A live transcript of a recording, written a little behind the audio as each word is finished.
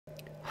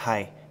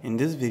Hi, in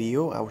this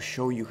video I will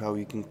show you how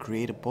you can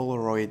create a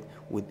Polaroid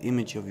with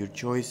image of your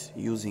choice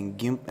using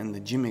GIMP and the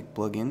G'MIC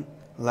plugin.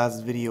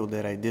 Last video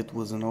that I did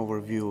was an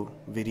overview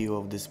video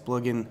of this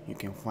plugin. You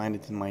can find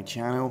it in my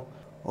channel.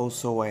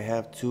 Also, I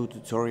have two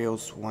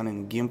tutorials, one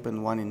in GIMP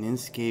and one in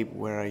Inkscape,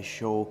 where I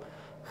show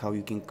how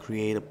you can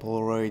create a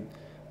Polaroid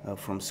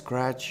from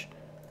scratch.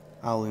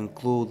 I'll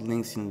include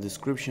links in the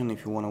description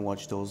if you want to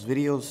watch those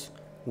videos.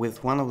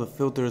 With one of the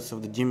filters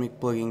of the G'MIC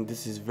plugin,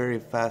 this is very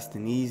fast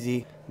and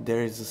easy.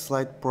 There is a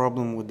slight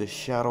problem with the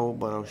shadow,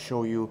 but I'll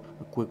show you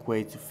a quick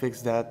way to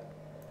fix that.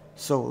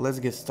 So let's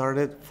get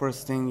started.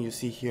 First thing you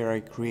see here,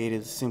 I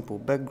created a simple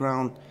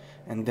background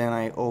and then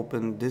I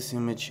opened this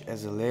image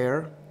as a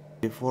layer.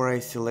 Before I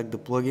select the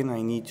plugin,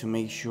 I need to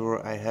make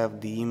sure I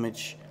have the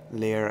image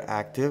layer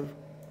active.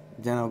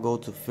 Then I'll go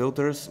to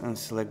filters and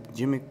select the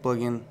G'MIC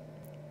plugin.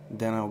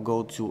 Then I'll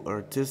go to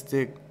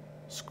artistic,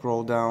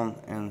 scroll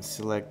down and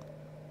select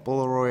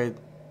Polaroid,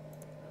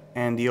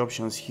 and the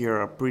options here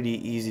are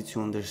pretty easy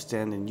to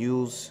understand and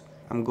use.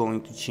 I'm going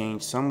to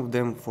change some of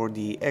them. For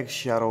the X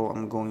shadow,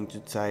 I'm going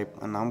to type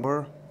a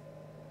number.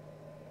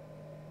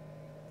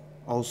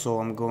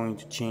 Also, I'm going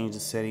to change the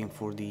setting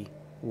for the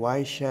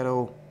Y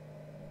shadow,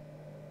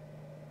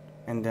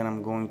 and then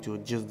I'm going to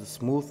adjust the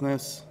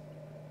smoothness,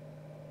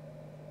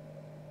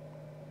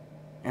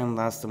 and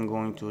last I'm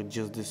going to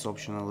adjust this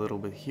option a little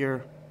bit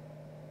here.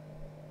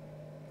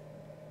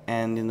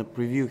 And in the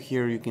preview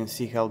here you can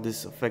see how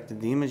this affected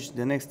the image.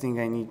 The next thing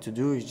I need to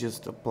do is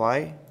just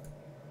apply.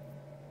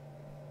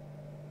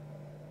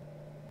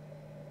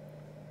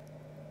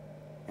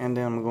 And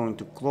then I'm going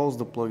to close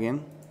the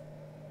plugin.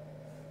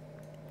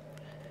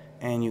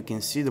 And you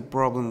can see the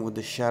problem with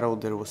the shadow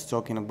that I was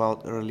talking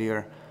about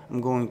earlier. I'm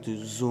going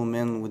to zoom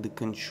in with the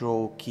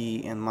control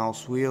key and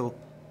mouse wheel.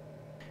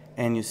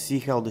 And you see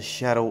how the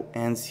shadow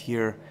ends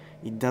here.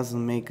 It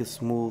doesn't make a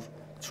smooth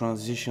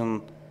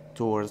transition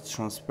towards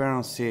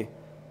transparency,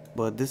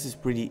 but this is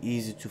pretty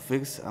easy to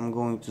fix. I'm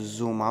going to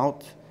zoom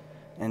out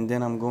and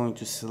then I'm going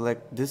to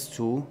select this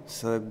tool,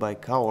 select by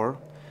color.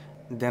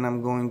 Then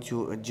I'm going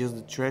to adjust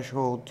the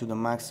threshold to the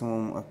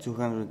maximum of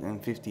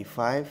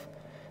 255,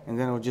 and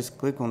then I'll just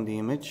click on the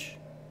image.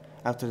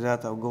 After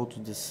that I'll go to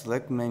the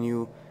select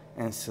menu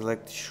and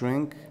select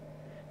shrink,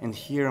 and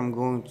here I'm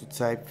going to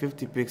type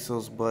 50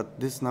 pixels, but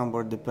this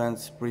number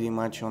depends pretty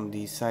much on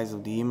the size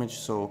of the image,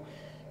 so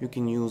you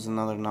can use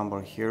another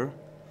number here.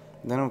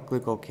 Then I'll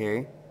click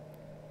OK.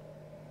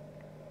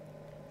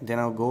 Then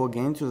I'll go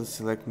again to the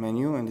select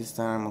menu, and this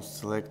time I'll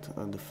select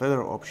the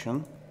feather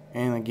option,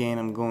 and again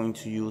I'm going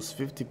to use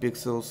 50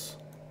 pixels.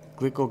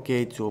 Click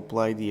OK to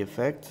apply the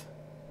effect.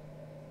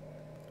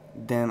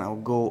 Then I'll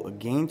go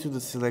again to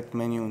the select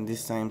menu and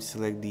this time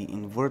select the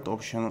invert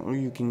option, or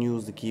you can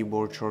use the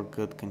keyboard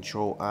shortcut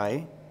Ctrl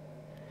I,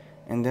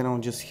 and then I'll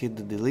just hit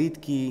the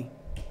delete key,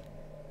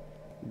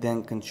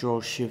 then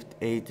Ctrl Shift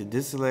A to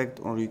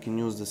deselect, or you can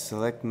use the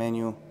select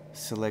menu,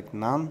 select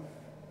none.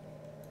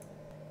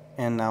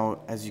 And now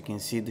as you can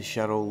see, the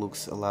shadow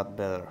looks a lot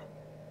better.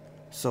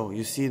 So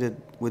you see that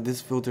with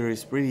this filter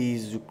it's pretty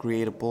easy to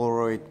create a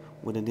Polaroid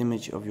with an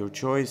image of your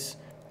choice.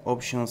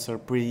 Options are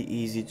pretty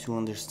easy to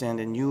understand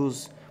and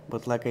use,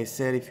 but like I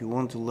said, if you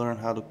want to learn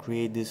how to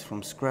create this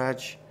from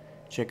scratch,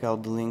 check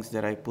out the links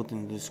that I put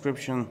in the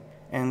description.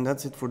 And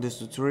that's it for this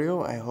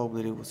tutorial. I hope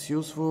that it was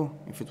useful.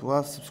 If it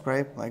was,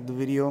 subscribe, like the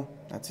video.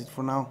 That's it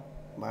for now.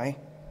 Bye.